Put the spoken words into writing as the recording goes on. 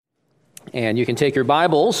And you can take your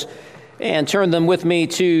Bibles and turn them with me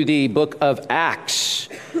to the book of Acts.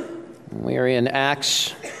 We're in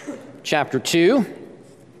Acts chapter 2.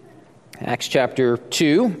 Acts chapter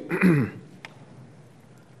 2.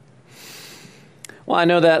 Well, I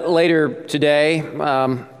know that later today,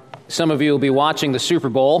 some of you will be watching the Super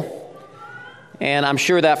Bowl. And I'm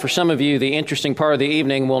sure that for some of you, the interesting part of the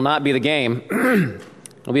evening will not be the game.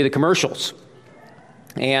 It'll be the commercials.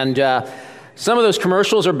 And some of those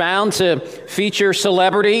commercials are bound to feature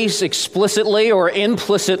celebrities explicitly or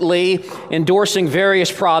implicitly endorsing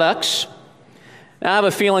various products. Now, I have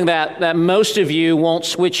a feeling that most of you won't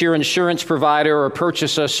switch your insurance provider or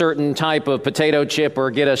purchase a certain type of potato chip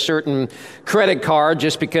or get a certain credit card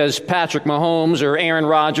just because Patrick Mahomes or Aaron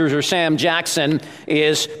Rodgers or Sam Jackson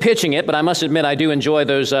is pitching it. But I must admit, I do enjoy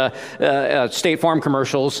those State Farm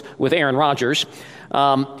commercials with Aaron Rodgers.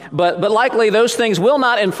 But likely those things will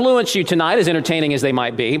not influence you tonight, as entertaining as they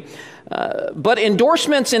might be. But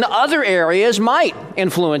endorsements in other areas might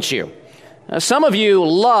influence you. Some of you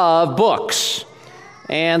love books.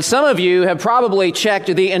 And some of you have probably checked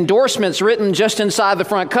the endorsements written just inside the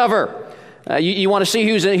front cover. You want to see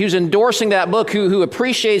who's endorsing that book, who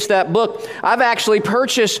appreciates that book. I've actually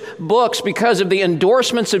purchased books because of the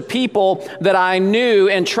endorsements of people that I knew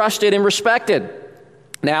and trusted and respected.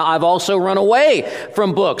 Now, I've also run away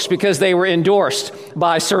from books because they were endorsed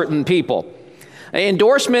by certain people.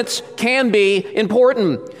 Endorsements can be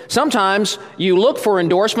important. Sometimes you look for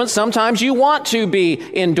endorsements. Sometimes you want to be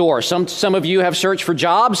endorsed. Some of you have searched for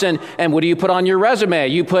jobs, and what do you put on your resume?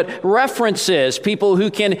 You put references, people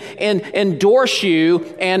who can endorse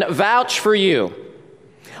you and vouch for you.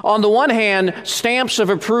 On the one hand, stamps of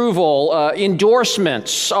approval,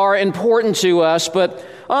 endorsements are important to us, but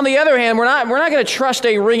on the other hand, we're not going to trust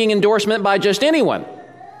a ringing endorsement by just anyone.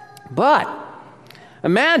 But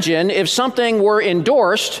imagine if something were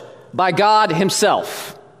endorsed by God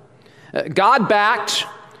Himself. God-backed,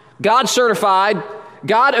 God-certified,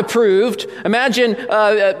 God-approved.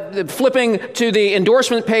 Imagine flipping to the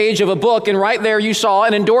endorsement page of a book, and right there you saw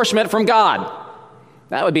an endorsement from God.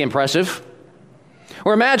 That would be impressive.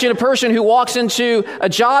 Or imagine a person who walks into a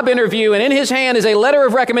job interview, and in his hand is a letter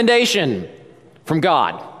of recommendation from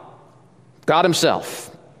God Himself.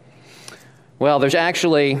 Well, there's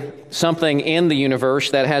actually something in the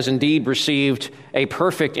universe that has indeed received a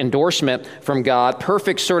perfect endorsement from God,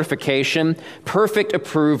 perfect certification, perfect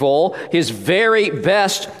approval, His very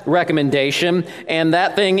best recommendation, and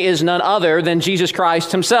that thing is none other than Jesus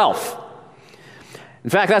Christ Himself. In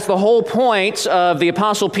fact, that's the whole point of the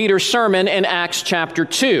Apostle Peter's sermon in Acts chapter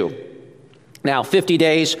 2. Now, 50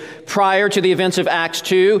 days prior to the events of Acts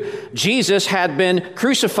 2, Jesus had been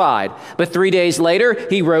crucified. But 3 days later,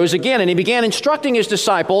 He rose again, and He began instructing His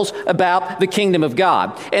disciples about the kingdom of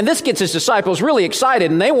God. And this gets His disciples really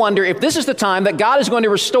excited, and they wonder if this is the time that God is going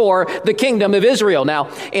to restore the kingdom of Israel.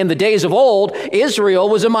 Now, in the days of old, Israel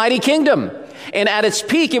was a mighty kingdom. And at its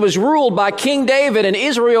peak, it was ruled by King David, and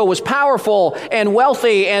Israel was powerful and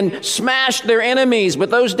wealthy and smashed their enemies.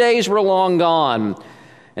 But those days were long gone,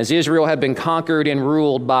 as Israel had been conquered and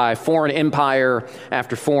ruled by foreign empire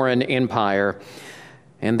after foreign empire.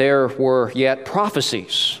 And there were yet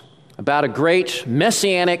prophecies about a great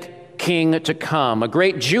messianic king to come, a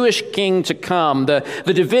great Jewish king to come. The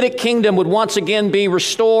Davidic kingdom would once again be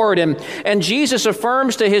restored. And Jesus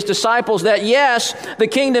affirms to His disciples that, yes, the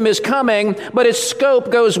kingdom is coming, but its scope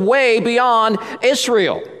goes way beyond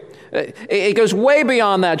Israel. It goes way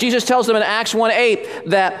beyond that. Jesus tells them in Acts 1:8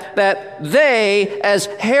 that they, as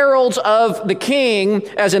heralds of the King,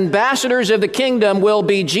 as ambassadors of the kingdom, will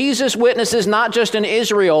be Jesus' witnesses not just in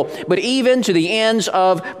Israel, but even to the ends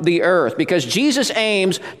of the earth. Because Jesus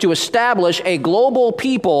aims to establish a global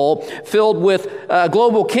people filled with a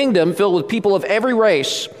global kingdom filled with people of every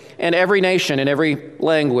race and every nation and every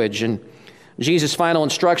language. And Jesus' final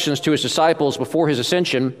instructions to His disciples before His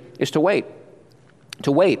ascension is to wait.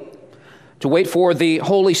 To wait for the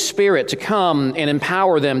Holy Spirit to come and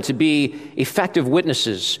empower them to be effective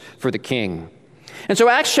witnesses for the King. And so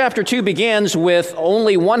Acts chapter 2 begins with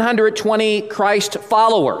only 120 Christ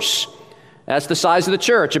followers. That's the size of the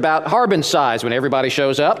church, about Harbin's size when everybody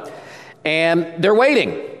shows up. And they're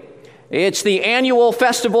waiting. It's the annual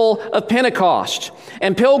festival of Pentecost.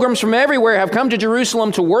 And pilgrims from everywhere have come to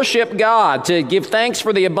Jerusalem to worship God, to give thanks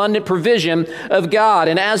for the abundant provision of God.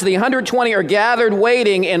 And as the 120 are gathered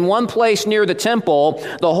waiting in one place near the temple,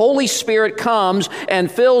 the Holy Spirit comes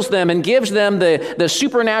and fills them and gives them the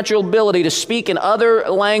supernatural ability to speak in other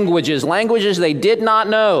languages they did not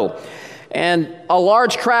know. And a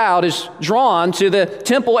large crowd is drawn to the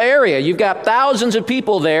temple area. You've got thousands of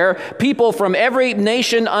people there, people from every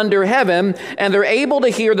nation under heaven, and they're able to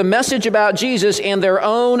hear the message about Jesus in their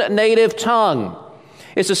own native tongue.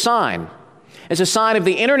 It's a sign. It's a sign of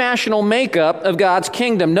the international makeup of God's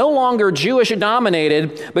kingdom, no longer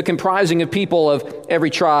Jewish-dominated, but comprising of people of every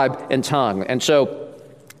tribe and tongue. And so,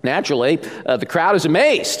 naturally, the crowd is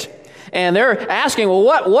amazed. And they're asking, well,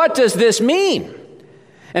 what does this mean?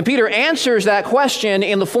 And Peter answers that question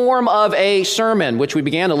in the form of a sermon, which we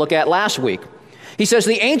began to look at last week. He says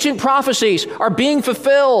the ancient prophecies are being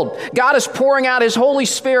fulfilled. God is pouring out his Holy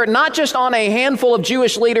Spirit, not just on a handful of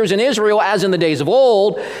Jewish leaders in Israel as in the days of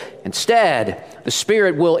old. Instead, the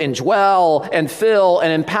Spirit will indwell and fill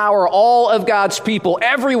and empower all of God's people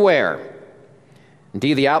everywhere.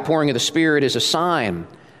 Indeed, the outpouring of the Spirit is a sign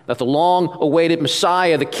that the long-awaited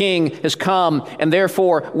Messiah, the King, has come, and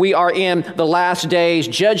therefore we are in the last days.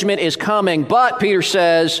 Judgment is coming, but, Peter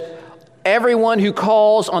says, everyone who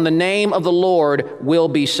calls on the name of the Lord will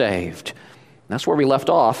be saved. That's where we left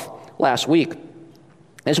off last week.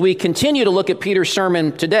 As we continue to look at Peter's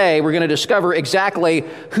sermon today, we're going to discover exactly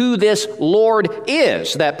who this Lord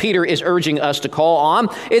is that Peter is urging us to call on.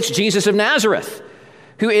 It's Jesus of Nazareth,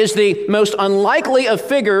 who is the most unlikely of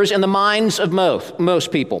figures in the minds of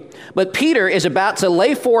most people. But Peter is about to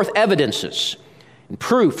lay forth evidences and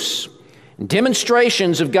proofs and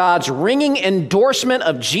demonstrations of God's ringing endorsement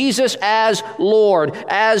of Jesus as Lord,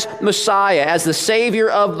 as Messiah, as the Savior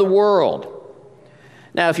of the world.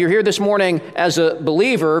 Now, if you're here this morning as a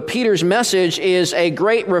believer, Peter's message is a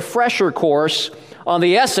great refresher course on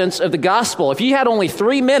the essence of the gospel. If you had only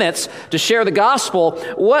 3 minutes to share the gospel,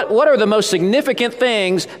 what are the most significant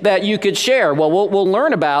things that you could share? Well, we'll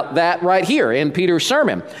learn about that right here in Peter's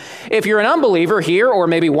sermon. If you're an unbeliever here or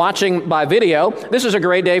maybe watching by video, this is a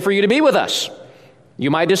great day for you to be with us.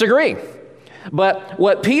 You might disagree. But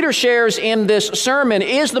what Peter shares in this sermon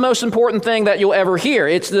is the most important thing that you'll ever hear.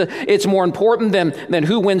 It's more important than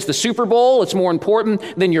who wins the Super Bowl. It's more important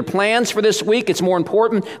than your plans for this week. It's more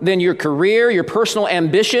important than your career, your personal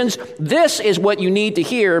ambitions. This is what you need to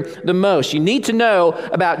hear the most. You need to know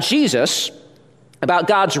about Jesus, about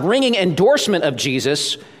God's ringing endorsement of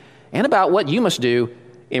Jesus, and about what you must do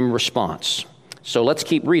in response. So let's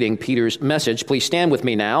keep reading Peter's message. Please stand with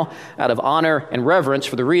me now out of honor and reverence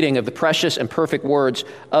for the reading of the precious and perfect words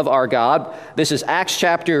of our God. This is Acts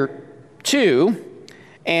chapter 2,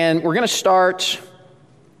 and we're going to start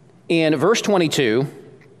in verse 22,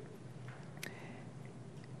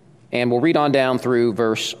 and we'll read on down through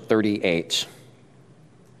verse 38.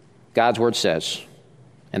 God's word says,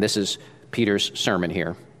 and this is Peter's sermon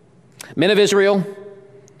here, "Men of Israel,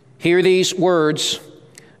 hear these words.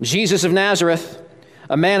 Jesus of Nazareth,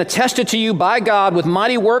 a man attested to you by God with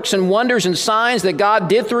mighty works and wonders and signs that God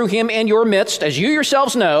did through him in your midst, as you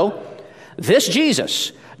yourselves know, this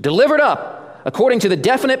Jesus, delivered up according to the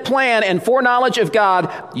definite plan and foreknowledge of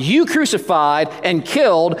God, you crucified and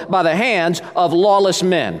killed by the hands of lawless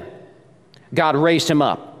men. God raised him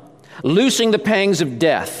up, loosing the pangs of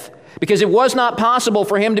death, because it was not possible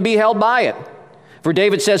for him to be held by it. For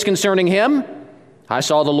David says concerning him, I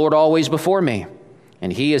saw the Lord always before me,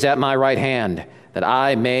 and he is at my right hand, that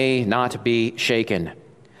I may not be shaken.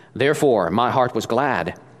 Therefore my heart was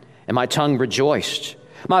glad, and my tongue rejoiced.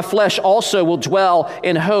 My flesh also will dwell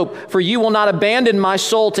in hope, for you will not abandon my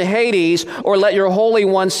soul to Hades, or let your Holy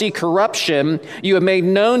One see corruption. You have made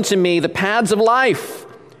known to me the paths of life.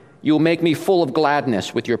 You will make me full of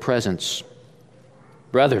gladness with your presence.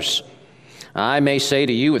 Brothers, I may say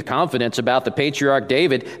to you with confidence about the patriarch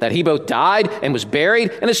David that he both died and was buried,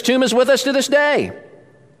 and his tomb is with us to this day.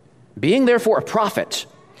 Being therefore a prophet,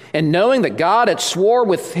 and knowing that God had swore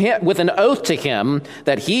with an oath to him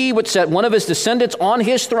that he would set one of his descendants on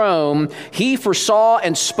his throne, he foresaw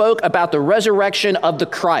and spoke about the resurrection of the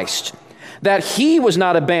Christ, that he was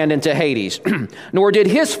not abandoned to Hades, nor did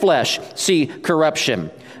his flesh see corruption.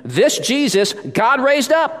 This Jesus God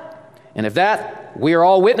raised up, and of that we are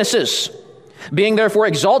all witnesses. Being therefore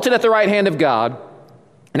exalted at the right hand of God,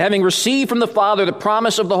 and having received from the Father the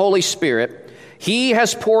promise of the Holy Spirit, he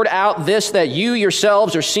has poured out this that you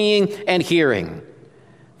yourselves are seeing and hearing.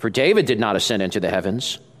 For David did not ascend into the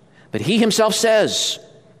heavens, but he himself says,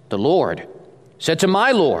 the Lord said to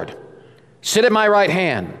my Lord, sit at my right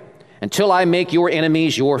hand until I make your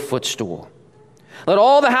enemies your footstool. Let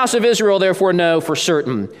all the house of Israel therefore know for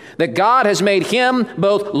certain that God has made him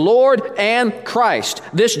both Lord and Christ,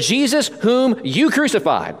 this Jesus whom you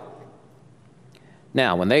crucified.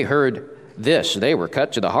 Now, when they heard this, they were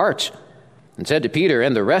cut to the heart, and said to Peter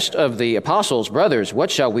and the rest of the apostles, brothers,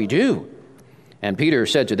 what shall we do? And Peter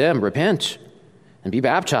said to them, repent and be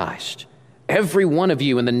baptized, every one of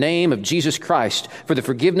you, in the name of Jesus Christ for the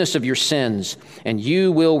forgiveness of your sins, and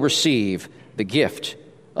you will receive the gift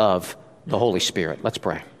of the Holy Spirit." Let's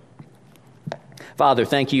pray. Father,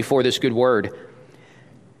 thank you for this good word,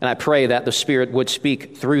 and I pray that the Spirit would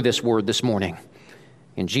speak through this word this morning.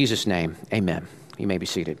 In Jesus' name, amen. You may be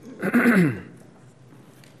seated.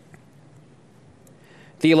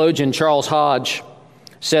 Theologian Charles Hodge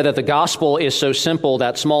said that the gospel is so simple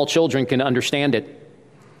that small children can understand it,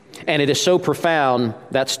 and it is so profound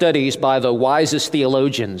that studies by the wisest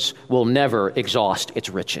theologians will never exhaust its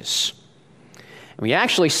riches. And we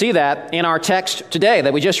actually see that in our text today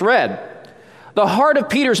that we just read. The heart of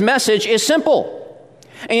Peter's message is simple.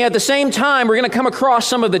 And yet at the same time, we're going to come across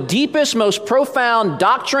some of the deepest, most profound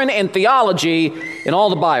doctrine and theology in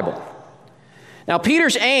all the Bible. Now,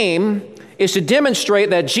 Peter's aim is to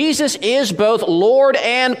demonstrate that Jesus is both Lord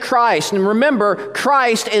and Christ. And remember,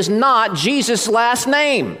 Christ is not Jesus' last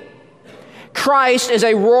name. Christ is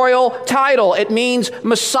a royal title. It means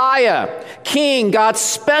Messiah, King, God's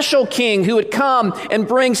special King who would come and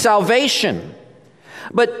bring salvation.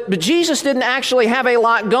 But Jesus didn't actually have a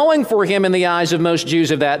lot going for him in the eyes of most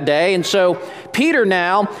Jews of that day. And so Peter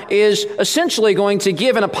now is essentially going to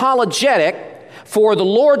give an apologetic for the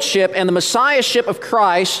lordship and the messiahship of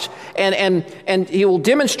Christ. And he will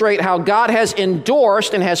demonstrate how God has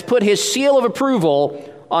endorsed and has put his seal of approval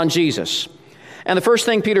on Jesus. And the first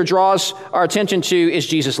thing Peter draws our attention to is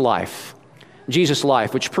Jesus' life. Jesus'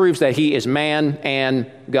 life, which proves that he is man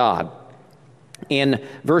and God. In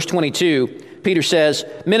verse 22, Peter says,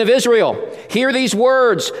 "Men of Israel, hear these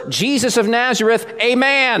words, Jesus of Nazareth, a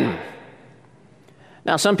man."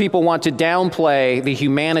 Now, some people want to downplay the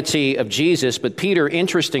humanity of Jesus, but Peter,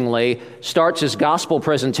 interestingly, starts his gospel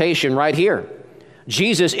presentation right here.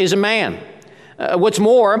 Jesus is a man. What's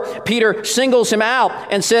more, Peter singles him out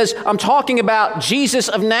and says, "I'm talking about Jesus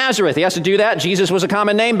of Nazareth." He has to do that. Jesus was a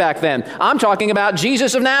common name back then. I'm talking about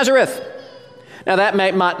Jesus of Nazareth. Now, that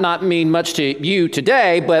might not mean much to you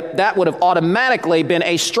today, but that would have automatically been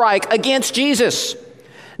a strike against Jesus.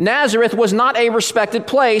 Nazareth was not a respected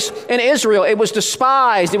place in Israel. It was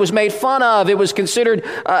despised. It was made fun of. It was considered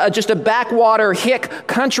just a backwater hick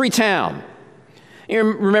country town. You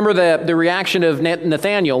remember the reaction of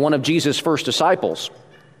Nathanael, one of Jesus' first disciples.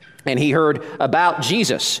 And he heard about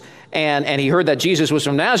Jesus. And he heard that Jesus was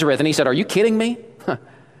from Nazareth. And he said, "Are you kidding me?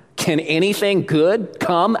 Can anything good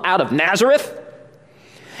come out of Nazareth?"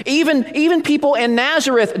 Even people in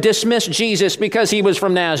Nazareth dismissed Jesus because he was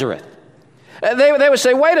from Nazareth. They would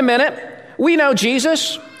say, "Wait a minute, we know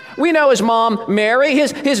Jesus. We know his mom, Mary.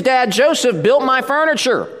 His dad, Joseph, built my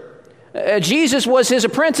furniture. Jesus was his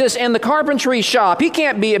apprentice in the carpentry shop. He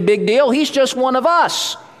can't be a big deal. He's just one of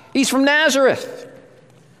us. He's from Nazareth."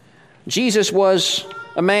 Jesus was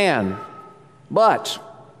a man, but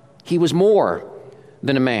he was more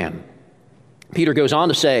than a man. Peter goes on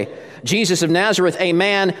to say, Jesus of Nazareth, a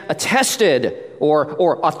man attested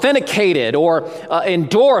or authenticated or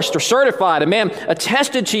endorsed or certified, a man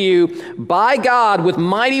attested to you by God with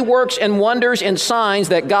mighty works and wonders and signs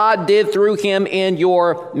that God did through him in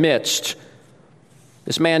your midst.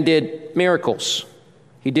 This man did miracles.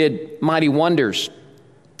 He did mighty wonders.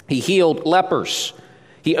 He healed lepers.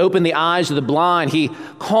 He opened the eyes of the blind. He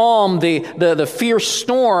calmed the fierce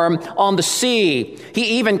storm on the sea.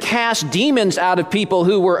 He even cast demons out of people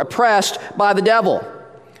who were oppressed by the devil.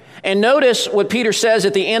 And notice what Peter says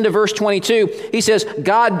at the end of verse 22. He says,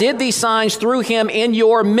 God did these signs through him in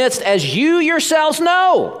your midst, as you yourselves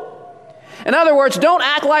know. In other words, don't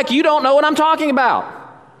act like you don't know what I'm talking about.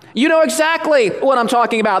 You know exactly what I'm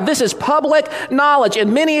talking about. This is public knowledge,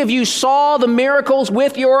 and many of you saw the miracles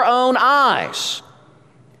with your own eyes.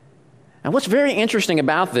 And what's very interesting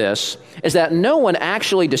about this is that no one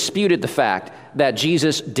actually disputed the fact that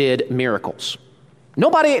Jesus did miracles.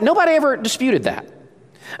 Nobody ever disputed that.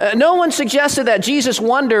 No one suggested that Jesus'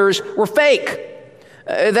 wonders were fake,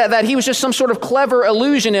 that he was just some sort of clever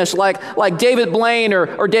illusionist like David Blaine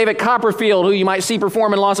or David Copperfield, who you might see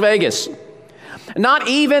perform in Las Vegas. Not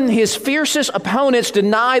even his fiercest opponents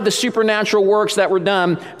denied the supernatural works that were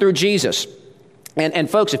done through Jesus. And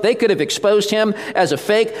folks, if they could have exposed him as a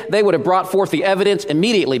fake, they would have brought forth the evidence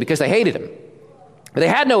immediately because they hated him. But they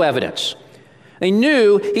had no evidence. They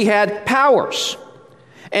knew he had powers.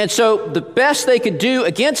 And so the best they could do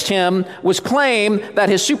against him was claim that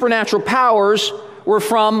his supernatural powers were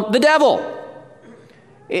from the devil.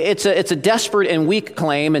 It's a desperate and weak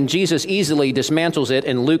claim, and Jesus easily dismantles it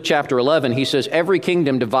in Luke chapter 11. He says, every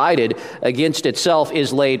kingdom divided against itself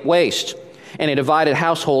is laid waste, and a divided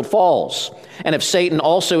household falls. And if Satan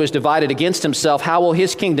also is divided against himself, how will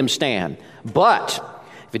his kingdom stand? But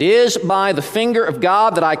If it is by the finger of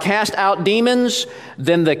God that I cast out demons,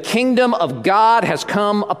 then the kingdom of God has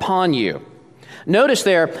come upon you. Notice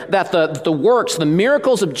there that the works, the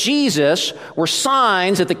miracles of Jesus were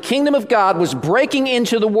signs that the kingdom of God was breaking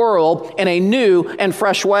into the world in a new and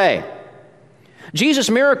fresh way. Jesus'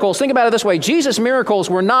 miracles, think about it this way, Jesus' miracles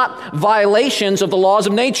were not violations of the laws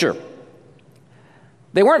of nature.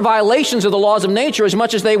 They weren't violations of the laws of nature as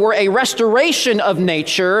much as they were a restoration of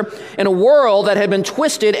nature in a world that had been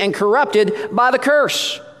twisted and corrupted by the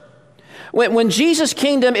curse. When Jesus'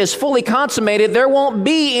 kingdom is fully consummated, there won't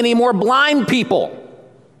be any more blind people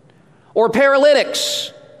or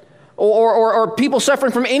paralytics or people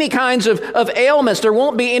suffering from any kinds of ailments. There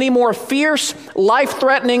won't be any more fierce,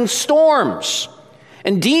 life-threatening storms.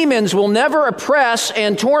 And demons will never oppress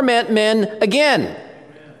and torment men again.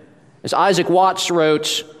 As Isaac Watts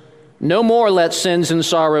wrote, "No more let sins and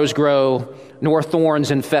sorrows grow, nor thorns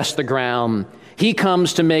infest the ground. He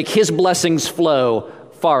comes to make his blessings flow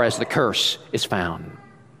far as the curse is found."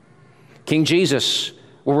 King Jesus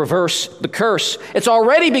will reverse the curse. It's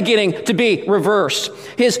already beginning to be reversed.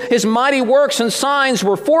 His mighty works and signs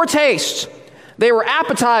were foretastes. They were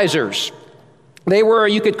appetizers. They were,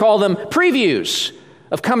 you could call them, previews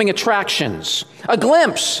of coming attractions, a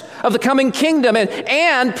glimpse of the coming kingdom,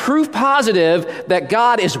 and proof positive that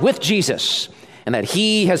God is with Jesus and that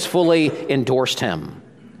he has fully endorsed him.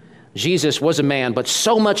 Jesus was a man, but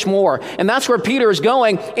so much more. And that's where Peter is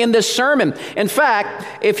going in this sermon. In fact,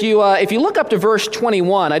 if you look up to verse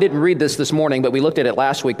 21, I didn't read this morning, but we looked at it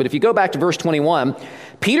last week. But if you go back to verse 21,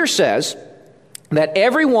 Peter says that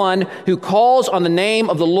everyone who calls on the name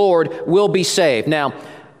of the Lord will be saved. Now,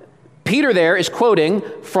 Peter there is quoting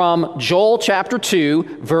from Joel chapter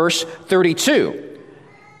 2, verse 32,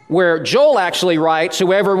 where Joel actually writes,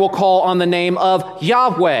 "Whoever will call on the name of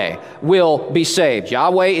Yahweh will be saved."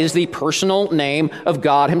 Yahweh is the personal name of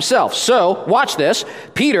God himself. So, watch this.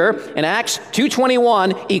 Peter, in Acts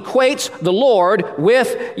 2:21, equates the Lord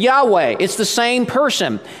with Yahweh. It's the same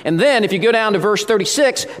person. And then, if you go down to verse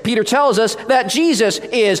 36, Peter tells us that Jesus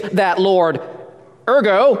is that Lord.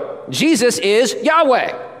 Ergo, Jesus is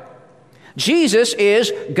Yahweh. Jesus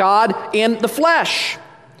is God in the flesh.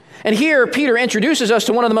 And here, Peter introduces us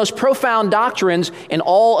to one of the most profound doctrines in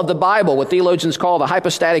all of the Bible, what theologians call the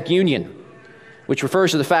hypostatic union, which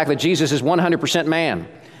refers to the fact that Jesus is 100% man,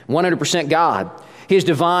 100% God. His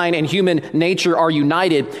divine and human nature are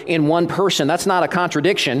united in one person. That's not a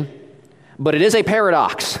contradiction, but it is a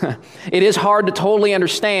paradox. It is hard to totally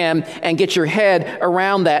understand and get your head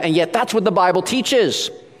around that, and yet that's what the Bible teaches.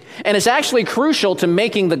 And it's actually crucial to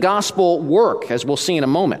making the gospel work, as we'll see in a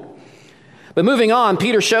moment. But moving on,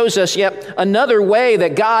 Peter shows us yet another way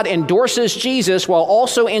that God endorses Jesus while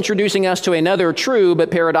also introducing us to another true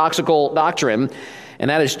but paradoxical doctrine, and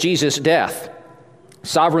that is Jesus' death,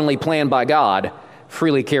 sovereignly planned by God,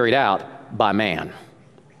 freely carried out by man.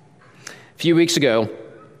 A few weeks ago,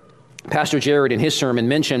 Pastor Jared in his sermon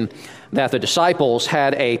mentioned that the disciples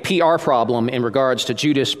had a PR problem in regards to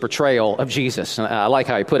Judas' betrayal of Jesus. And I like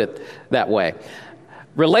how he put it that way.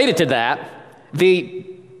 Related to that, the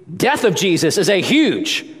death of Jesus is a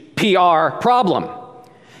huge PR problem.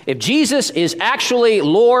 If Jesus is actually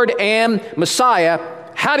Lord and Messiah,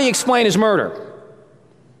 how do you explain his murder?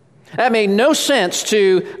 That made no sense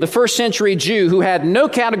to the first century Jew who had no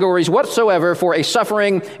categories whatsoever for a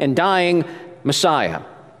suffering and dying Messiah.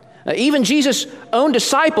 Even Jesus' own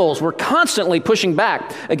disciples were constantly pushing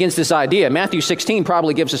back against this idea. Matthew 16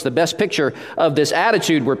 probably gives us the best picture of this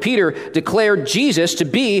attitude, where Peter declared Jesus to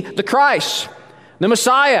be the Christ, the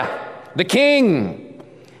Messiah, the King.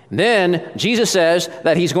 Then Jesus says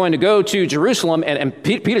that he's going to go to Jerusalem, and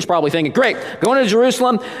Peter's probably thinking, great, going to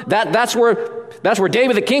Jerusalem, that's where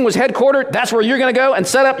David the King was headquartered, that's where you're going to go and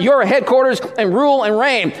set up your headquarters and rule and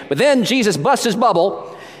reign. But then Jesus busts his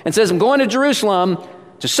bubble and says, I'm going to Jerusalem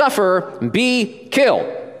to suffer and be killed.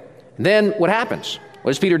 And then what happens?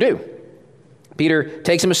 What does Peter do? Peter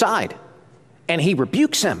takes him aside and he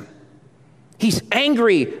rebukes him. He's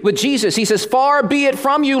angry with Jesus. He says, far be it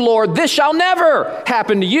from you, Lord, this shall never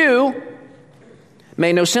happen to you.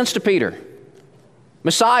 Made no sense to Peter.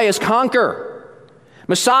 Messiahs conquer.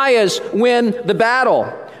 Messiahs win the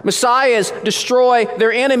battle. Messiahs destroy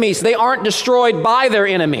their enemies. They aren't destroyed by their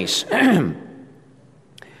enemies.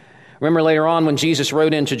 Remember later on when Jesus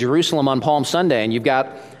rode into Jerusalem on Palm Sunday, and you've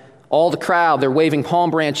got all the crowd, they're waving palm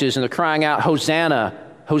branches and they're crying out, Hosanna,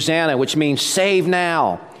 Hosanna, which means save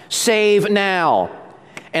now, save now.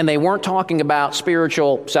 And they weren't talking about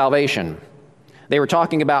spiritual salvation. They were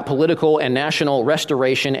talking about political and national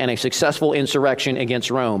restoration and a successful insurrection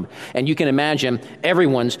against Rome. And you can imagine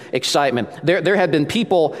everyone's excitement. There had been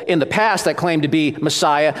people in the past that claimed to be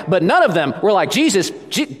Messiah, but none of them were like Jesus.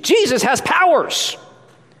 Jesus has powers.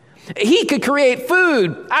 He could create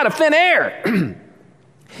food out of thin air.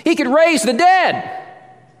 He could raise the dead.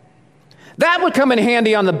 That would come in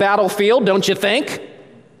handy on the battlefield, don't you think?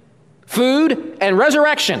 Food and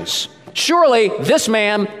resurrections. Surely this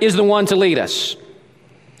man is the one to lead us.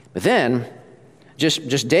 But then,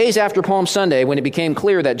 just days after Palm Sunday, when it became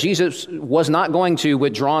clear that Jesus was not going to,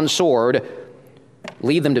 with drawn sword,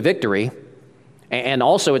 lead them to victory, and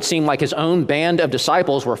also it seemed like his own band of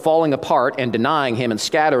disciples were falling apart and denying him and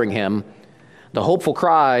scattering him, the hopeful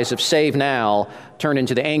cries of "save now" turned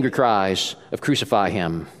into the angry cries of "crucify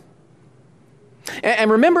him."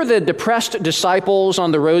 And remember the depressed disciples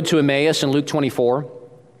on the road to Emmaus in Luke 24?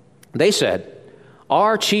 They said,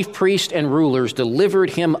 "Our chief priests and rulers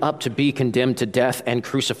delivered him up to be condemned to death and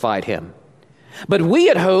crucified him. But we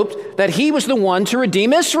had hoped that he was the one to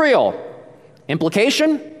redeem Israel."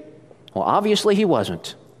 Implication? Well, obviously he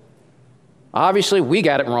wasn't. Obviously we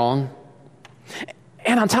got it wrong.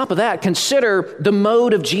 And on top of that, consider the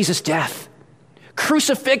mode of Jesus' death.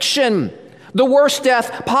 Crucifixion, the worst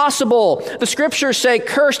death possible. The scriptures say,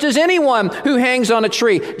 "Cursed is anyone who hangs on a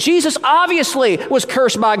tree." Jesus obviously was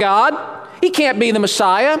cursed by God. He can't be the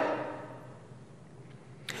Messiah.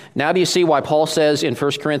 Now do you see why Paul says in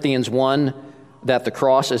 1 Corinthians 1 that the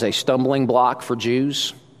cross is a stumbling block for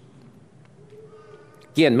Jews?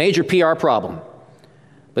 Again, major PR problem.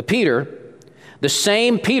 But Peter, the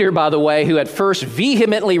same Peter, by the way, who had first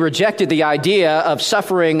vehemently rejected the idea of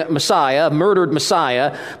suffering Messiah, murdered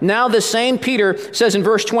Messiah, now the same Peter says in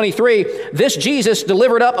verse 23, "This Jesus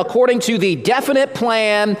delivered up according to the definite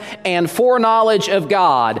plan and foreknowledge of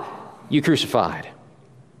God, you crucified."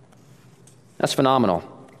 That's phenomenal.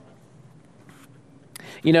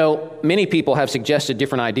 You know, many people have suggested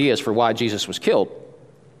different ideas for why Jesus was killed.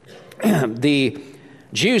 The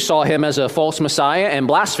Jews saw him as a false Messiah and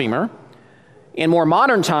blasphemer. In more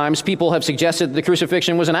modern times, people have suggested the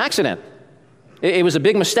crucifixion was an accident. It was a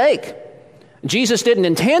big mistake. Jesus didn't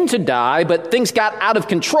intend to die, but things got out of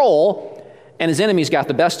control, and his enemies got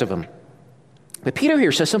the best of him. But Peter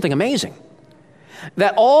here says something amazing,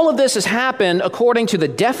 that all of this has happened according to the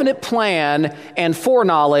definite plan and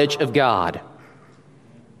foreknowledge of God.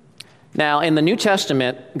 Now, in the New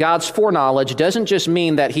Testament, God's foreknowledge doesn't just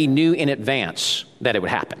mean that he knew in advance that it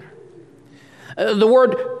would happen. The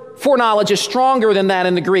word foreknowledge is stronger than that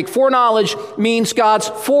in the Greek. Foreknowledge means God's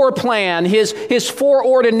foreplan, his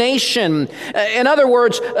foreordination. In other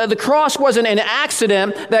words, the cross wasn't an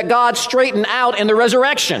accident that God straightened out in the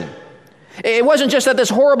resurrection. It wasn't just that this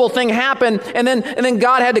horrible thing happened and then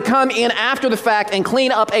God had to come in after the fact and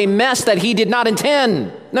clean up a mess that he did not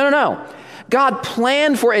intend. No. God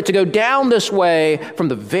planned for it to go down this way from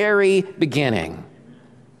the very beginning.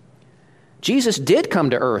 Jesus did come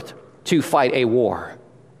to earth to fight a war,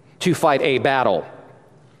 to fight a battle,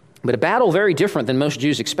 but a battle very different than most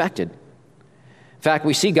Jews expected. In fact,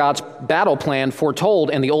 we see God's battle plan foretold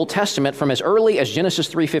in the Old Testament from as early as Genesis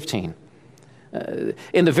 3:15.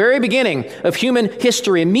 In the very beginning of human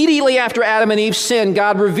history, immediately after Adam and Eve sinned,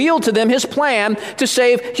 God revealed to them his plan to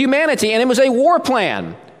save humanity, and it was a war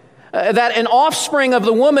plan. That an offspring of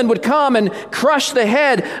the woman would come and crush the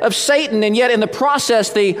head of Satan, and yet in the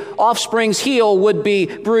process, the offspring's heel would be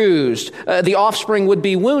bruised. The offspring would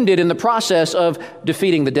be wounded in the process of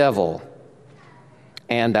defeating the devil.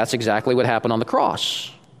 And that's exactly what happened on the cross.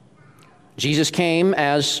 Jesus came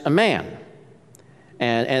as a man.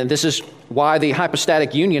 And this is why the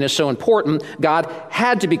hypostatic union is so important. God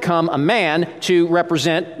had to become a man to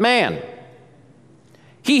represent man.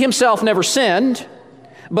 He himself never sinned,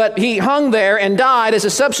 but he hung there and died as a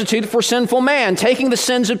substitute for sinful man, taking the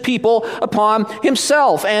sins of people upon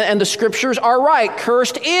himself. And the scriptures are right.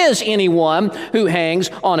 Cursed is anyone who hangs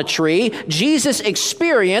on a tree. Jesus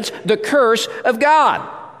experienced the curse of God,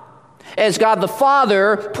 as God the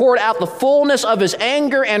Father poured out the fullness of his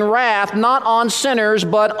anger and wrath, not on sinners,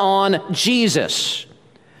 but on Jesus.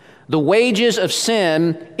 The wages of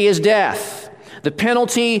sin is death. The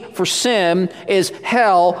penalty for sin is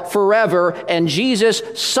hell forever, and Jesus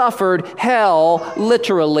suffered hell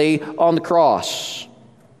literally on the cross.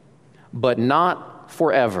 But not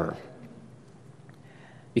forever,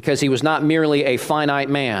 because he was not merely a finite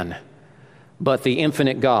man, but the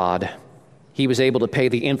infinite God. He was able to pay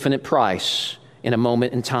the infinite price in a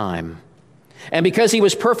moment in time. And because he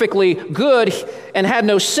was perfectly good and had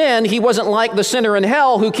no sin, he wasn't like the sinner in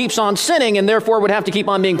hell who keeps on sinning and therefore would have to keep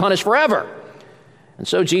on being punished forever. And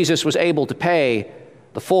so Jesus was able to pay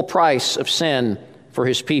the full price of sin for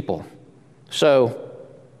his people. So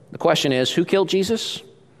the question is, who killed Jesus?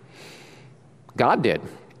 God did.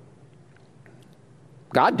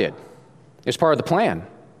 God did. It's part of the plan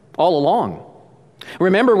all along.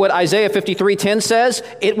 Remember what Isaiah 53:10 says?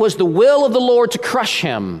 It was the will of the Lord to crush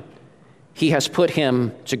him. He has put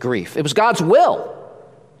him to grief. It was God's will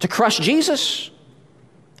to crush Jesus.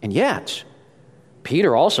 And yet,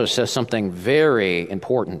 Peter also says something very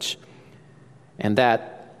important, and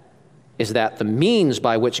that is that the means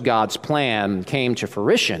by which God's plan came to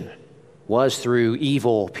fruition was through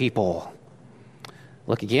evil people.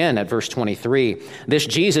 Look again at verse 23. This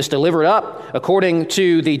Jesus delivered up according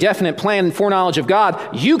to the definite plan and foreknowledge of God,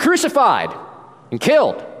 you crucified and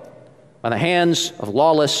killed by the hands of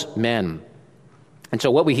lawless men. And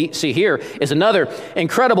so what we see here is another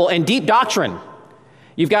incredible and deep doctrine.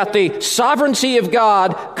 You've got the sovereignty of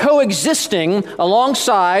God coexisting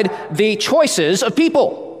alongside the choices of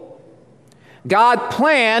people. God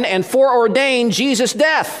planned and foreordained Jesus'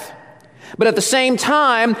 death. But at the same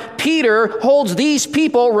time, Peter holds these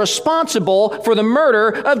people responsible for the murder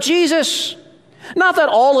of Jesus. Not that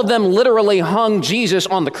all of them literally hung Jesus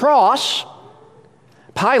on the cross.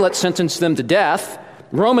 Pilate sentenced them to death.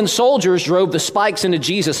 Roman soldiers drove the spikes into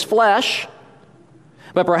Jesus' flesh.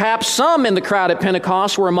 But perhaps some in the crowd at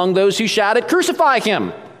Pentecost were among those who shouted, "Crucify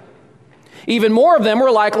him!" Even more of them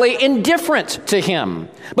were likely indifferent to him.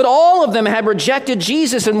 But all of them had rejected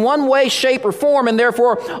Jesus in one way, shape, or form, and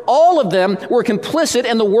therefore all of them were complicit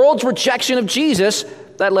in the world's rejection of Jesus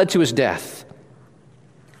that led to his death.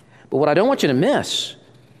 But what I don't want you to miss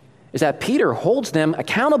is that Peter holds them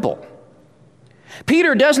accountable.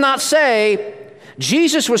 Peter does not say,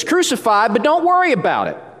 Jesus was crucified, but don't worry about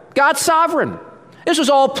it. God's sovereign. This was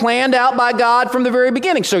all planned out by God from the very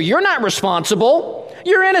beginning, so you're not responsible.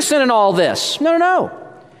 You're innocent in all this. No.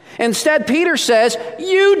 Instead, Peter says,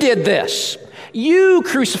 you did this. You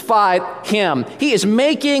crucified him. He is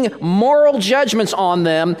making moral judgments on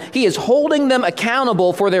them. He is holding them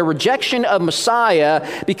accountable for their rejection of Messiah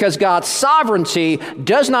because God's sovereignty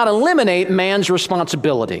does not eliminate man's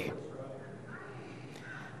responsibility.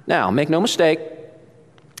 Now, make no mistake,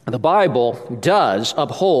 the Bible does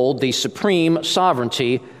uphold the supreme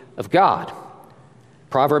sovereignty of God.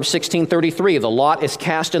 Proverbs 16:33, the lot is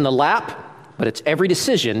cast in the lap, but its every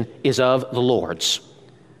decision is of the Lord's.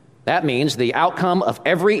 That means the outcome of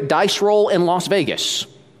every dice roll in Las Vegas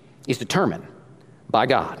is determined by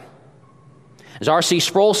God. As R.C.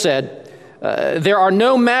 Sproul said, there are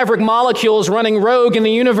no maverick molecules running rogue in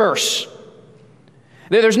the universe.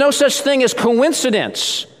 There's no such thing as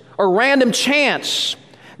coincidence or random chance.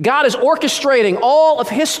 God is orchestrating all of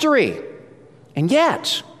history. And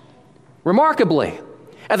yet, remarkably,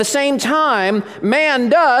 at the same time, man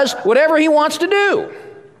does whatever he wants to do.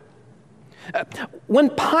 When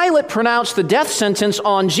Pilate pronounced the death sentence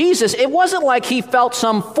on Jesus, it wasn't like he felt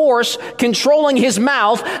some force controlling his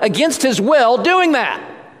mouth against his will doing that.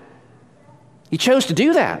 He chose to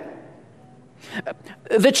do that.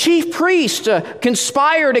 The chief priest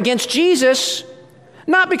conspired against Jesus,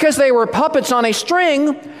 not because they were puppets on a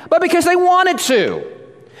string, but because they wanted to.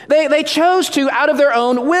 They chose to out of their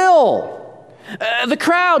own will. The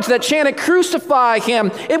crowds that chanted, "Crucify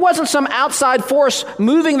him," it wasn't some outside force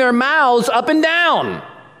moving their mouths up and down.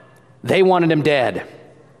 They wanted him dead.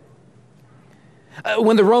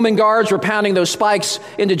 When the Roman guards were pounding those spikes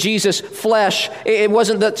into Jesus' flesh, it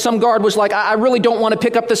wasn't that some guard was like, I really don't want to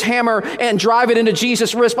pick up this hammer and drive it into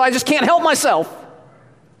Jesus' wrist, but I just can't help myself.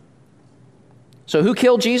 So who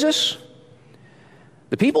killed Jesus?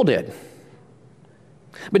 The people did.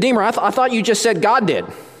 But Deemer, I thought you just said God did.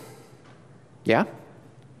 Yeah,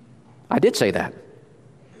 I did say that.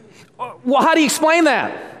 Well, how do you explain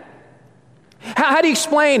that? How do you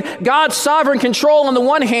explain God's sovereign control on the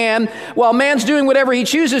one hand while man's doing whatever he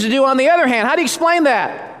chooses to do on the other hand? How do you explain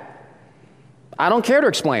that? I don't care to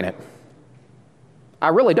explain it. I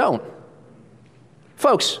really don't.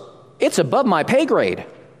 Folks, it's above my pay grade.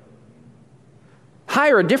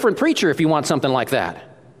 Hire a different preacher if you want something like that.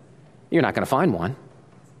 You're not going to find one.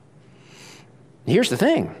 Here's the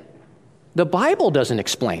thing. The Bible doesn't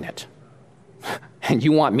explain it. And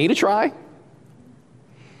you want me to try?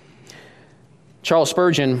 Charles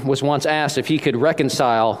Spurgeon was once asked if he could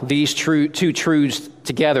reconcile these two truths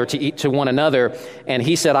together to one another, and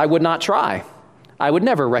he said, I would not try. I would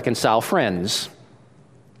never reconcile friends.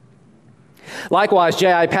 Likewise,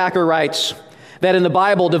 J.I. Packer writes that in the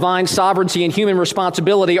Bible, divine sovereignty and human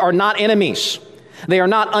responsibility are not enemies. They are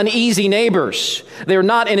not uneasy neighbors. They are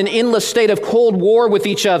not in an endless state of cold war with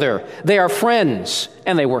each other. They are friends,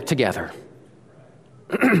 and they work together.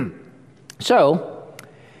 So,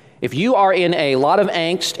 If you are in a lot of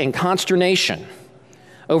angst and consternation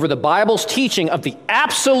over the Bible's teaching of the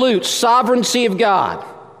absolute sovereignty of God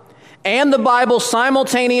and the Bible's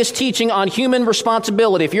simultaneous teaching on human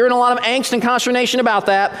responsibility, if you're in a lot of angst and consternation about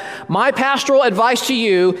that, my pastoral advice to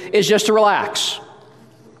you is just to relax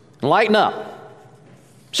and lighten up.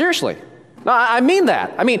 Seriously. No, I mean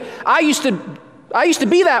that. I used to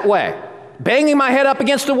be that way, banging my head up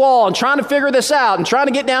against the wall and trying to figure this out and trying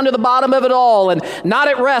to get down to the bottom of it all and not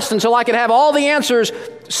at rest until I could have all the answers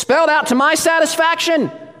spelled out to my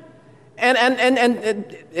satisfaction and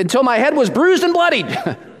until my head was bruised and bloodied.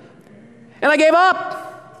 And I gave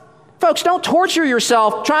up. Folks, don't torture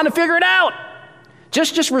yourself trying to figure it out.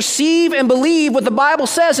 Just receive and believe what the Bible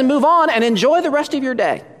says and move on and enjoy the rest of your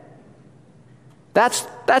day.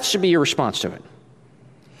 That should be your response to it.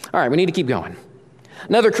 All right, we need to keep going.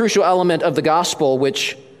 Another crucial element of the gospel,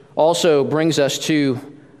 which also brings us to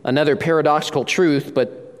another paradoxical truth,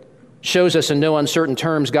 but shows us in no uncertain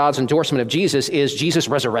terms God's endorsement of Jesus, is Jesus'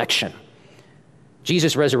 resurrection.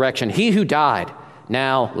 Jesus' resurrection. He who died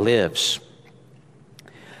now lives.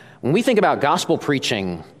 When we think about gospel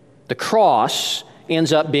preaching, the cross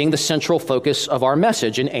ends up being the central focus of our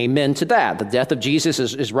message, and amen to that. The death of Jesus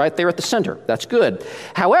is right there at the center. That's good.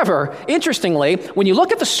 However, interestingly, when you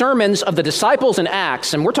look at the sermons of the disciples in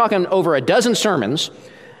Acts, and we're talking over a dozen sermons,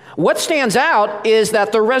 what stands out is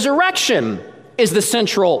that the resurrection is the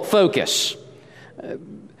central focus.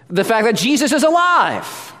 The fact that Jesus is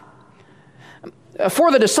alive.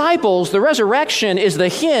 For the disciples, the resurrection is the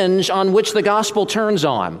hinge on which the gospel turns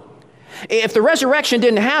on. If the resurrection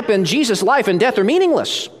didn't happen, Jesus' life and death are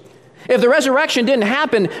meaningless. If the resurrection didn't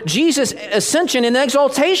happen, Jesus' ascension and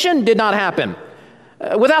exaltation did not happen.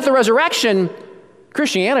 Without the resurrection,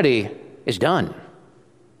 Christianity is done.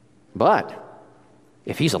 But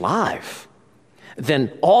if he's alive,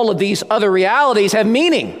 then all of these other realities have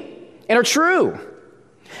meaning and are true.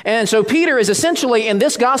 And so Peter is essentially in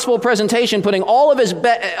this gospel presentation putting all of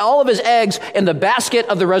his eggs in the basket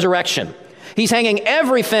of the resurrection. He's hanging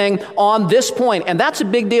everything on this point, and that's a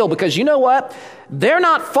big deal because you know what? They're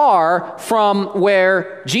not far from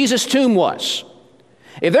where Jesus' tomb was.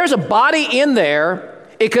 If there's a body in there,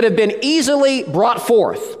 it could have been easily brought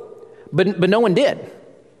forth, but no one did.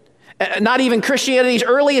 Not even Christianity's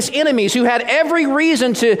earliest enemies, who had every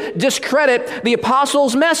reason to discredit the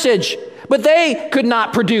apostles' message, but they could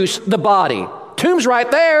not produce the body. Tomb's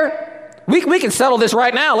right there. We can settle this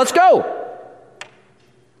right now. Let's go.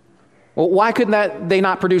 Well, why couldn't they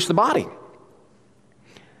not produce the body?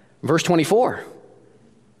 Verse 24,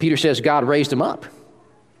 Peter says God raised him up,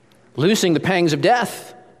 loosing the pangs of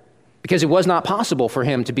death, because it was not possible for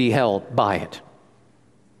him to be held by it.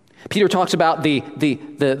 Peter talks about the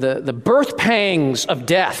birth pangs of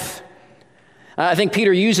death. I think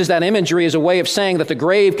Peter uses that imagery as a way of saying that the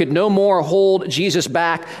grave could no more hold Jesus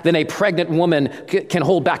back than a pregnant woman can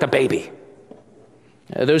hold back a baby.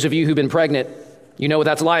 Those of you who've been pregnant, you know what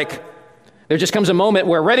that's like. There just comes a moment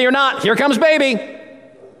where, ready or not, here comes baby.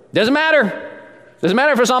 Doesn't matter. Doesn't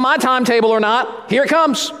matter if it's on my timetable or not. Here it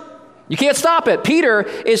comes. You can't stop it. Peter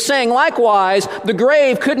is saying likewise, the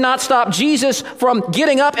grave could not stop Jesus from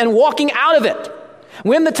getting up and walking out of it.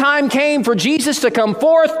 When the time came for Jesus to come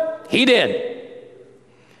forth, he did.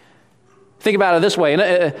 Think about it this way.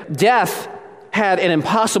 Death had an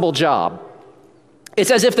impossible job.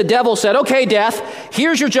 It's as if the devil said, okay, death,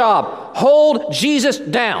 here's your job. Hold Jesus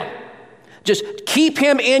down. Just keep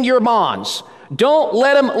him in your bonds. Don't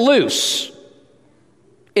let him loose.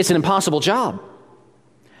 It's an impossible job.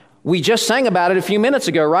 We just sang about it a few minutes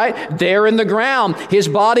ago, right? There in the ground, his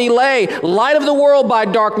body lay, light of the world by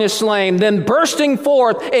darkness slain, then bursting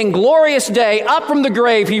forth in glorious day, up from the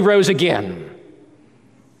grave he rose again.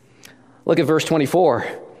 Look at verse 24.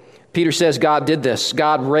 Peter says God did this.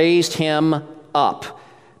 God raised him up.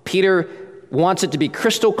 Peter wants it to be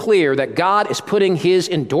crystal clear that God is putting his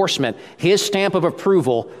endorsement, his stamp of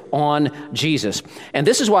approval on Jesus. And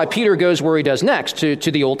this is why Peter goes where he does next, to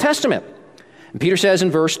the Old Testament. And Peter says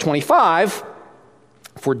in verse 25,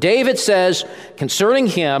 for David says concerning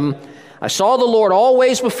him, I saw the Lord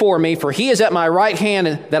always before me, for he is at my right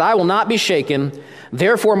hand, that I will not be shaken.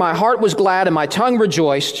 Therefore my heart was glad and my tongue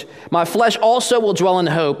rejoiced. My flesh also will dwell in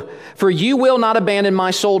hope. For you will not abandon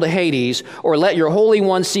my soul to Hades, or let your Holy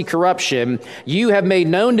One see corruption. You have made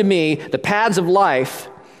known to me the paths of life.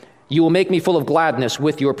 You will make me full of gladness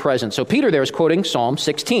with your presence. So Peter there is quoting Psalm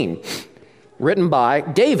 16, written by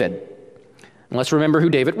David. And let's remember who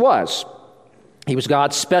David was. He was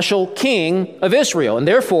God's special king of Israel, and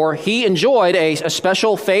therefore he enjoyed a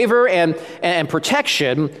special favor and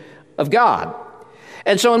protection of God.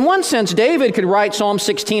 And so in one sense, David could write Psalm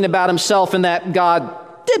 16 about himself in that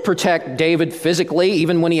God did protect David physically,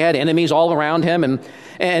 even when he had enemies all around him.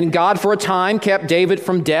 And God, for a time, kept David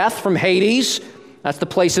from death, from Hades. That's the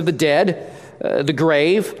place of the dead, the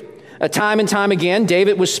grave. Time and time again,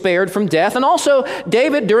 David was spared from death. And also,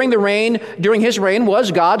 David, during his reign,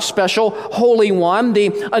 was God's special Holy One,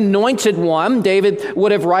 the Anointed One. David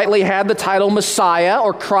would have rightly had the title Messiah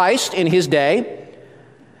or Christ in his day.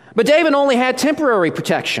 But David only had temporary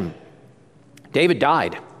protection. David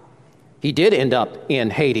died. He did end up in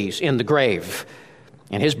Hades, in the grave,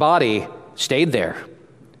 and his body stayed there.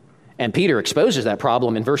 And Peter exposes that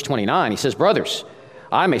problem in verse 29. He says, "Brothers,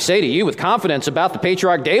 I may say to you with confidence about the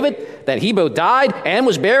patriarch David that he both died and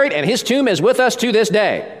was buried, and his tomb is with us to this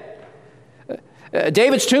day."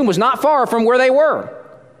 David's tomb was not far from where they were,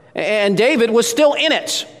 and David was still in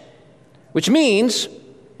it, which means,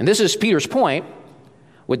 and this is Peter's point,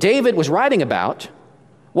 what David was writing about,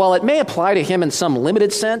 while it may apply to him in some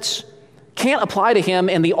limited sense, can't apply to him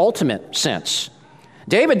in the ultimate sense.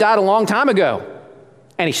 David died a long time ago,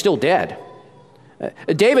 and he's still dead.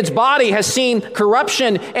 David's body has seen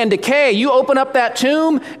corruption and decay. You open up that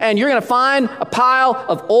tomb, and you're going to find a pile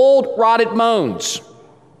of old, rotted bones.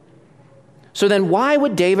 So then why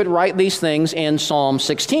would David write these things in Psalm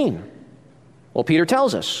 16? Well, Peter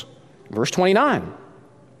tells us, verse 29,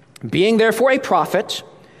 "Being therefore a prophet,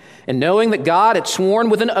 and knowing that God had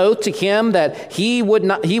sworn with an oath to him that he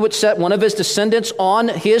would set one of his descendants on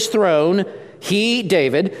his throne, he,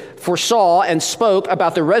 David, foresaw and spoke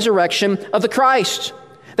about the resurrection of the Christ,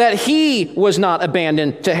 that he was not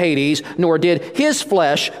abandoned to Hades, nor did his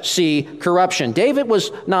flesh see corruption." David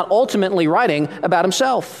was not ultimately writing about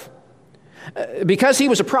himself. Because he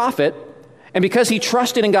was a prophet, and because he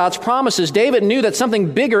trusted in God's promises, David knew that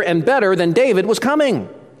something bigger and better than David was coming.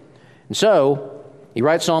 And so he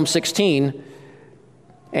writes Psalm 16,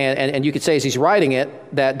 and you could say as he's writing it,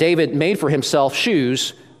 that David made for himself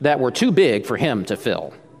shoes that were too big for him to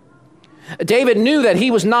fill. David knew that he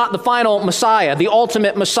was not the final Messiah, the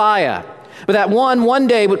ultimate Messiah, but that one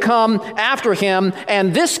day would come after him,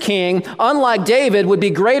 and this king, unlike David, would be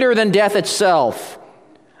greater than death itself.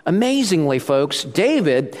 Amazingly, folks,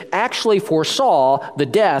 David actually foresaw the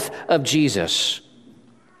death of Jesus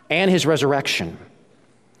and his resurrection.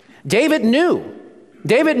 David knew,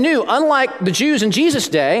 unlike the Jews in Jesus'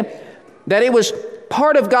 day, that it was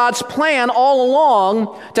part of God's plan all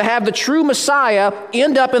along to have the true Messiah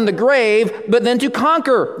end up in the grave, but then to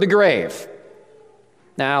conquer the grave.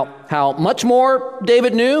 Now, how much more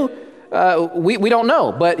David knew, we don't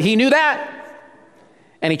know, but he knew that,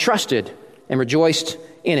 and he trusted and rejoiced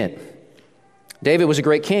in it. David was a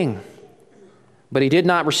great king, but he did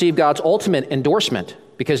not receive God's ultimate endorsement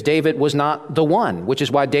because David was not the one, which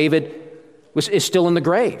is why David is still in the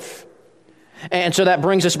grave. And so that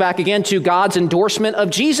brings us back again to God's endorsement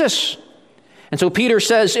of Jesus. And so Peter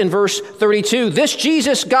says in verse 32, this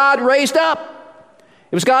Jesus God raised up.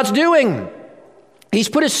 It was God's doing. He's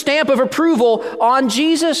put his stamp of approval on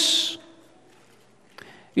Jesus.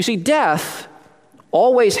 You see, death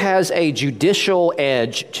always has a judicial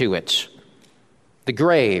edge to it. The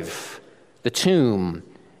grave, the tomb,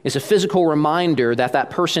 is a physical reminder that that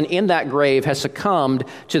person in that grave has succumbed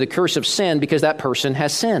to the curse of sin because that person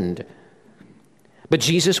has sinned. But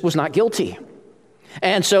Jesus was not guilty.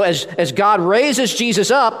 And so as God raises Jesus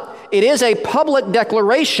up, it is a public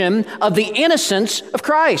declaration of the innocence of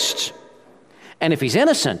Christ. And if he's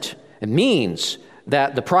innocent, it means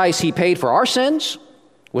that the price he paid for our sins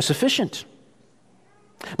was sufficient.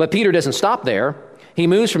 But Peter doesn't stop there. He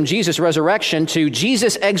moves from Jesus' resurrection to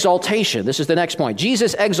Jesus' exaltation. This is the next point.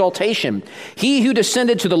 Jesus' exaltation. He who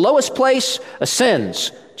descended to the lowest place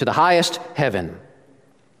ascends to the highest heaven.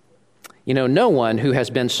 You know, no one who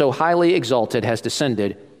has been so highly exalted has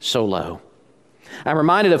descended so low. I'm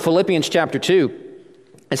reminded of Philippians chapter 2.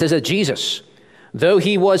 It says that Jesus, though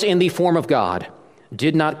he was in the form of God,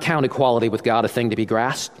 did not count equality with God a thing to be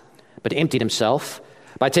grasped, but emptied himself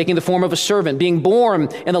by taking the form of a servant, being born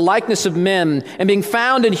in the likeness of men, and being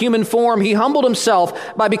found in human form. He humbled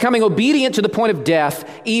himself by becoming obedient to the point of death,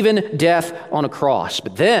 even death on a cross.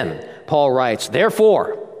 But then, Paul writes,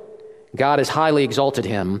 therefore, God has highly exalted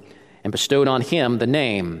him and bestowed on him the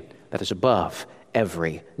name that is above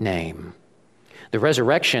every name. The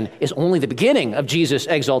resurrection is only the beginning of Jesus'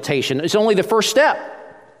 exaltation. It's only the first step.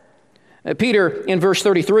 Peter, in verse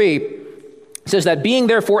 33, says that being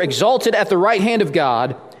therefore exalted at the right hand of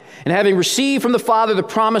God, and having received from the Father the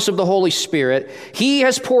promise of the Holy Spirit, he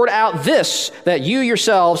has poured out this that you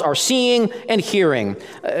yourselves are seeing and hearing.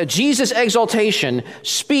 Jesus' exaltation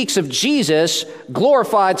speaks of Jesus'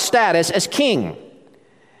 glorified status as king.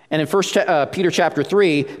 And in 1 Peter chapter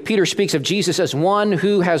 3, Peter speaks of Jesus as one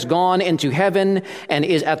who has gone into heaven and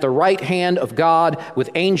is at the right hand of God with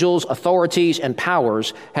angels, authorities, and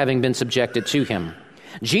powers having been subjected to him.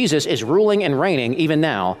 Jesus is ruling and reigning even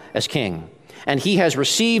now as king. And he has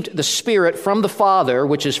received the Spirit from the Father,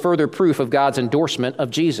 which is further proof of God's endorsement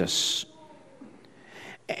of Jesus.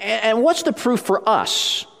 And what's the proof for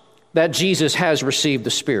us that Jesus has received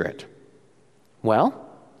the Spirit? Well,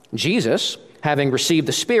 Jesus, having received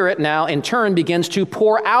the Spirit, now in turn begins to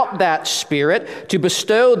pour out that Spirit, to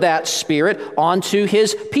bestow that Spirit onto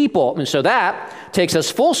his people. And so that takes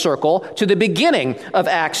us full circle to the beginning of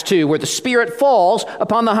Acts 2, where the Spirit falls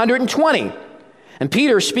upon the 120. And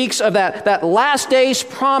Peter speaks of that last day's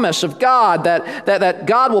promise of God, that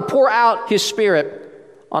God will pour out his Spirit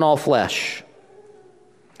on all flesh.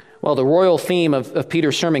 Well, the royal theme of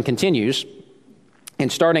Peter's sermon continues.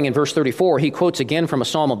 And starting in verse 34, he quotes again from a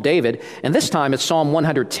Psalm of David, and this time it's Psalm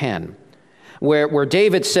 110, where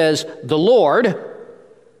David says, "The Lord,"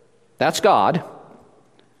 that's God,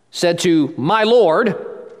 "said to my Lord,"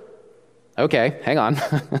 okay, hang on.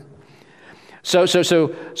 So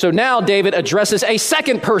now David addresses a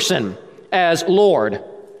second person as Lord,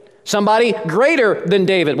 somebody greater than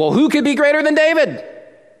David. Well, who could be greater than David?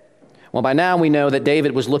 Well, by now we know that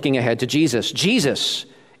David was looking ahead to Jesus. Jesus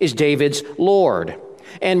is David's Lord.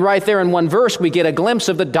 And right there in one verse, we get a glimpse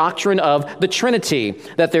of the doctrine of the Trinity,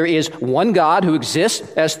 that there is one God who exists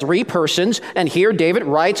as three persons, and here David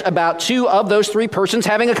writes about two of those three persons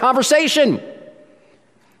having a conversation.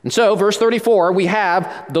 And so, verse 34, we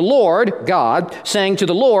have the Lord, God, saying to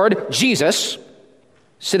the Lord, Jesus,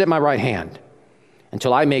 "Sit at my right hand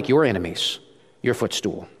until I make your enemies your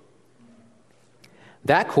footstool."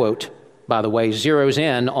 That quote, by the way, zeroes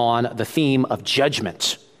in on the theme of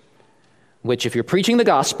judgment, which if you're preaching the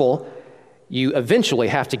gospel, you eventually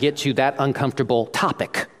have to get to that uncomfortable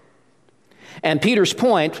topic. And Peter's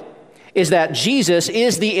point is that Jesus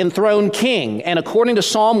is the enthroned king, and according to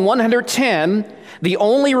Psalm 110, the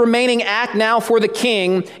only remaining act now for the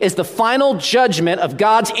king is the final judgment of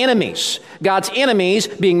God's enemies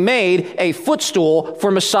being made a footstool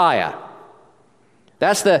for Messiah.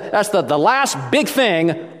 That's the last big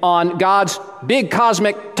thing on God's big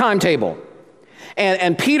cosmic timetable.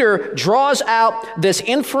 And Peter draws out this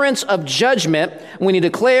inference of judgment when he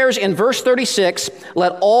declares in verse 36,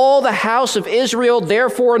 "Let all the house of Israel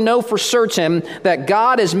therefore know for certain that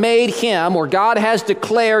God has made him," or God has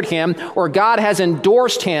declared him, or God has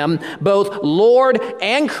endorsed him, "both Lord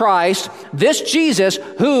and Christ, this Jesus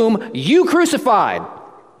whom you crucified."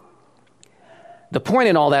 The point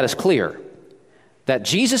in all that is clear, that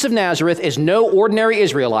Jesus of Nazareth is no ordinary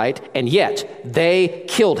Israelite, and yet they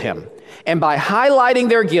killed him. And by highlighting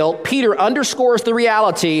their guilt, Peter underscores the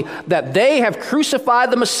reality that they have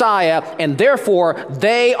crucified the Messiah, and therefore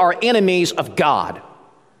they are enemies of God.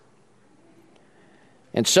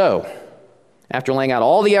 And so, after laying out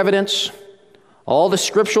all the evidence, all the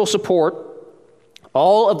scriptural support,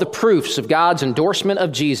 all of the proofs of God's endorsement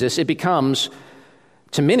of Jesus, it becomes,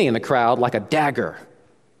 to many in the crowd, like a dagger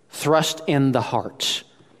thrust in the heart.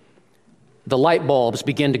 The light bulbs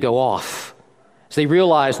begin to go off as they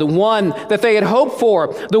realize the one that they had hoped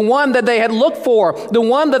for, the one that they had looked for, the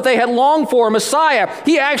one that they had longed for, Messiah,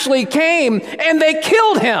 he actually came and they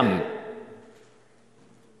killed him.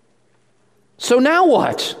 So now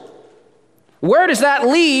what? Where does that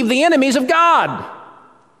leave the enemies of God?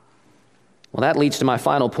 Well, that leads to my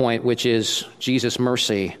final point, which is Jesus'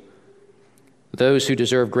 mercy. Those who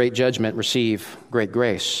deserve great judgment receive great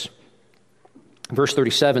grace. Verse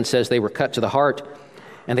 37 says they were cut to the heart,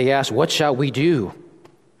 and they asked, "What shall we do?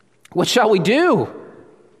 What shall we do?"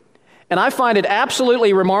 And I find it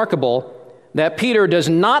absolutely remarkable that Peter does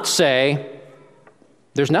not say,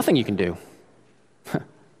 "There's nothing you can do.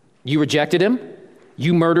 You rejected him.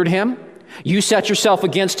 You murdered him. You set yourself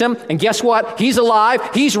against him. And guess what? He's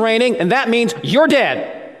alive. He's reigning. And that means you're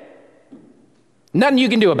dead. Nothing you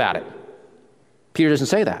can do about it." Peter doesn't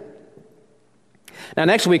say that. Now,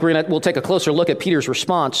 next week, we'll take a closer look at Peter's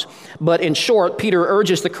response. But in short, Peter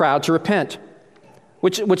urges the crowd to repent,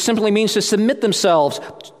 which simply means to submit themselves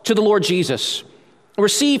to the Lord Jesus,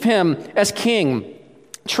 receive him as king,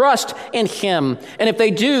 trust in him. And if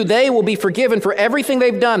they do, they will be forgiven for everything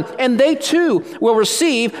they've done. And they too will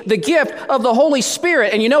receive the gift of the Holy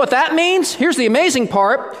Spirit. And you know what that means? Here's the amazing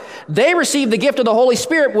part. They receive the gift of the Holy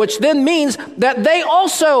Spirit, which then means that they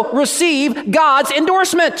also receive God's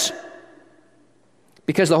endorsement.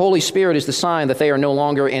 Because the Holy Spirit is the sign that they are no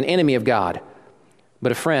longer an enemy of God,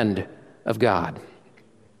 but a friend of God.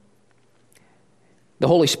 The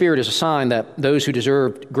Holy Spirit is a sign that those who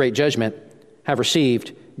deserved great judgment have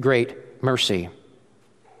received great mercy.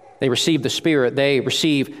 they receive the Spirit, they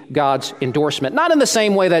receive God's endorsement. Not in the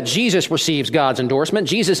same way that Jesus receives God's endorsement.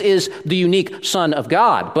 Jesus is the unique Son of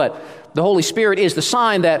God, but the Holy Spirit is the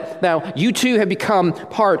sign that now you too have become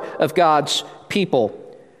part of God's people.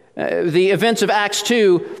 The events of Acts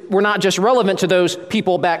 2 were not just relevant to those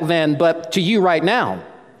people back then, but to you right now.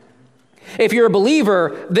 If you're a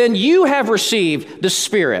believer, then you have received the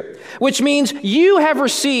Spirit, which means you have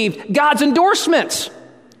received God's endorsement.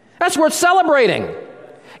 That's worth celebrating.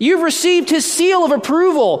 You've received His seal of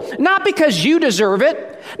approval, not because you deserve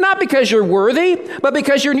it, not because you're worthy, but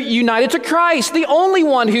because you're united to Christ, the only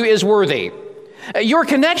one who is worthy. Your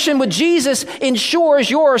connection with Jesus ensures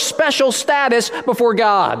your special status before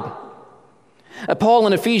God. Paul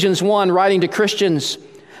in Ephesians 1, writing to Christians,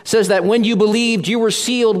 says that when you believed, you were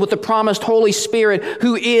sealed with the promised Holy Spirit,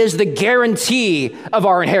 who is the guarantee of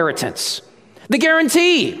our inheritance. The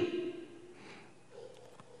guarantee.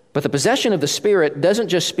 But the possession of the Spirit doesn't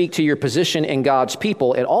just speak to your position in God's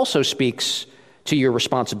people, it also speaks to your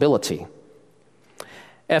responsibility.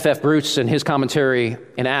 F.F. Bruce, in his commentary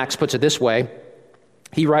in Acts, puts it this way.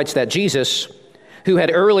 He writes that Jesus, who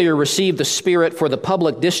had earlier received the Spirit for the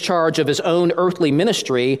public discharge of his own earthly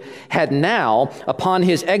ministry, had now, upon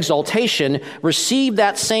his exaltation, received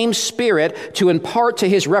that same Spirit to impart to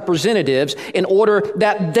his representatives in order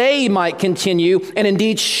that they might continue and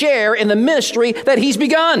indeed share in the ministry that he's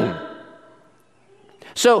begun.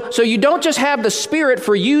 So you don't just have the Spirit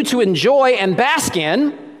for you to enjoy and bask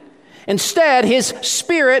in. Instead, His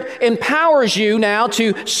Spirit empowers you now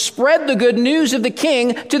to spread the good news of the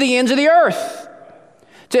King to the ends of the earth.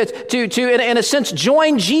 To in a sense,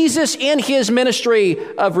 join Jesus in His ministry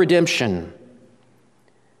of redemption.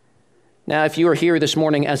 Now, if you are here this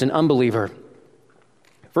morning as an unbeliever,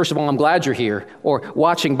 first of all, I'm glad you're here or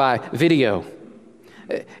watching by video.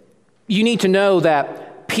 You need to know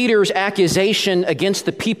that Peter's accusation against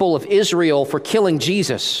the people of Israel for killing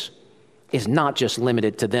Jesus is not just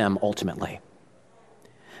limited to them ultimately.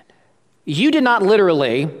 You did not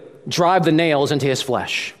literally drive the nails into His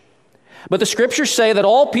flesh. But the Scriptures say that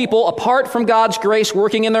all people, apart from God's grace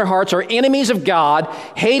working in their hearts, are enemies of God,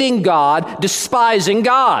 hating God, despising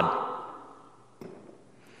God.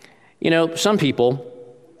 You know, some people,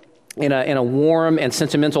 in a warm and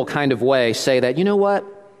sentimental kind of way, say that, you know what?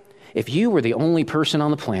 If you were the only person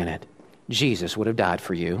on the planet, Jesus would have died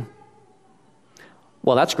for you.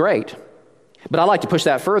 Well, that's great. But I like to push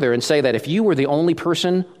that further and say that if you were the only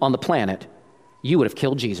person on the planet, you would have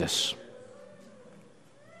killed Jesus.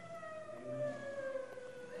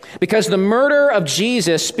 Because the murder of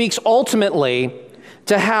Jesus speaks ultimately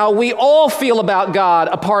to how we all feel about God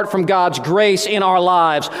apart from God's grace in our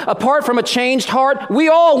lives. Apart from a changed heart, we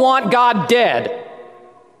all want God dead.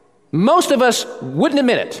 Most of us wouldn't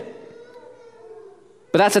admit it.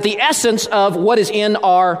 But that's at the essence of what is in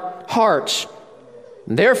our hearts.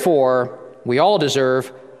 Therefore, we all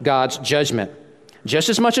deserve God's judgment. Just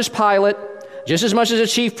as much as Pilate, just as much as the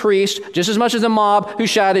chief priest, just as much as the mob who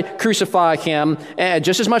shouted, "Crucify him," and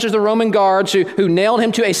just as much as the Roman guards who nailed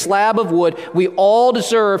him to a slab of wood, we all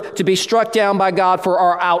deserve to be struck down by God for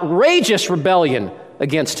our outrageous rebellion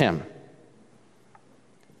against Him.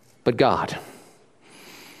 But God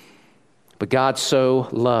so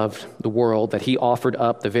loved the world that He offered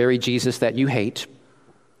up the very Jesus that you hate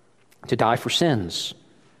to die for sins,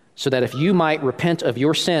 so that if you might repent of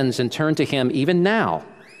your sins and turn to Him even now,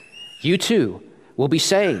 you too will be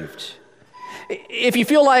saved. If you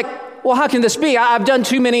feel like, well, how can this be? I've done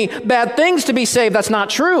too many bad things to be saved. That's not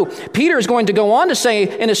true. Peter is going to go on to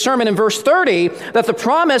say in his sermon in verse 30 that the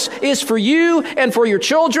promise is for you and for your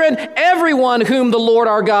children, everyone whom the Lord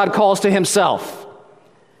our God calls to Himself.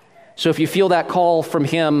 So if you feel that call from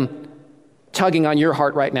Him tugging on your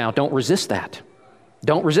heart right now, don't resist that.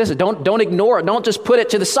 Don't resist it. Don't ignore it. Don't just put it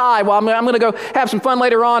to the side. Well, I'm going to go have some fun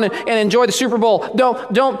later on and enjoy the Super Bowl.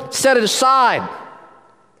 Don't set it aside.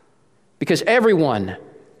 Because everyone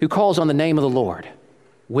who calls on the name of the Lord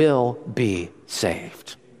will be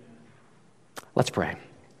saved. Let's pray.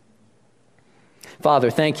 Father,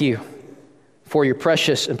 thank You for Your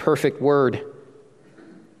precious and perfect word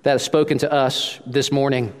that is spoken to us this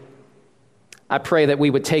morning. I pray that we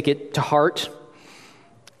would take it to heart,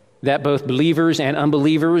 that both believers and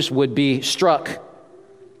unbelievers would be struck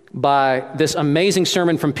by this amazing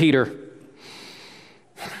sermon from Peter.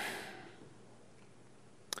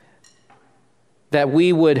 That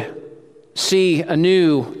we would see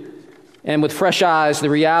anew and with fresh eyes the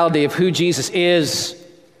reality of who Jesus is,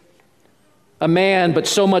 a man, but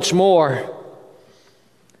so much more,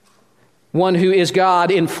 one who is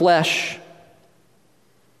God in flesh,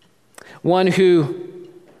 one who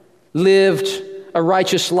lived a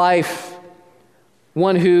righteous life,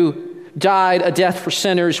 one who died a death for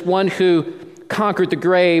sinners, one who conquered the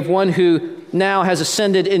grave, one who now has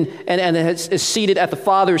ascended and is seated at the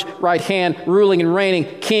Father's right hand, ruling and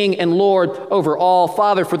reigning, King and Lord over all.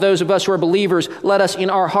 Father, for those of us who are believers, let us in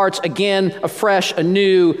our hearts again, afresh,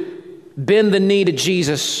 anew, bend the knee to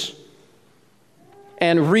Jesus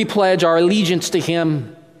and repledge our allegiance to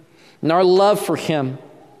him and our love for him,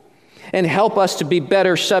 and help us to be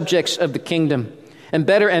better subjects of the kingdom and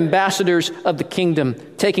better ambassadors of the kingdom,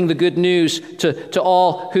 taking the good news to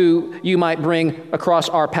all who you might bring across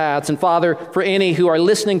our paths. And Father, for any who are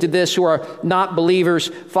listening to this who are not believers,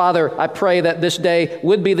 Father, I pray that this day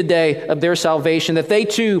would be the day of their salvation, that they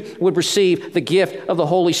too would receive the gift of the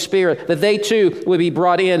Holy Spirit, that they too would be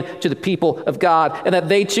brought in to the people of God, and that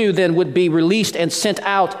they too then would be released and sent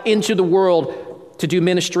out into the world to do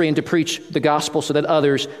ministry and to preach the gospel so that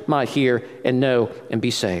others might hear and know and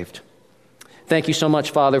be saved. Thank you so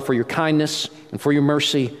much, Father, for your kindness and for your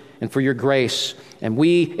mercy and for your grace. And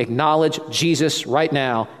we acknowledge Jesus right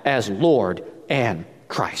now as Lord and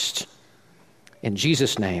Christ. In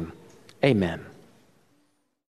Jesus' name, amen.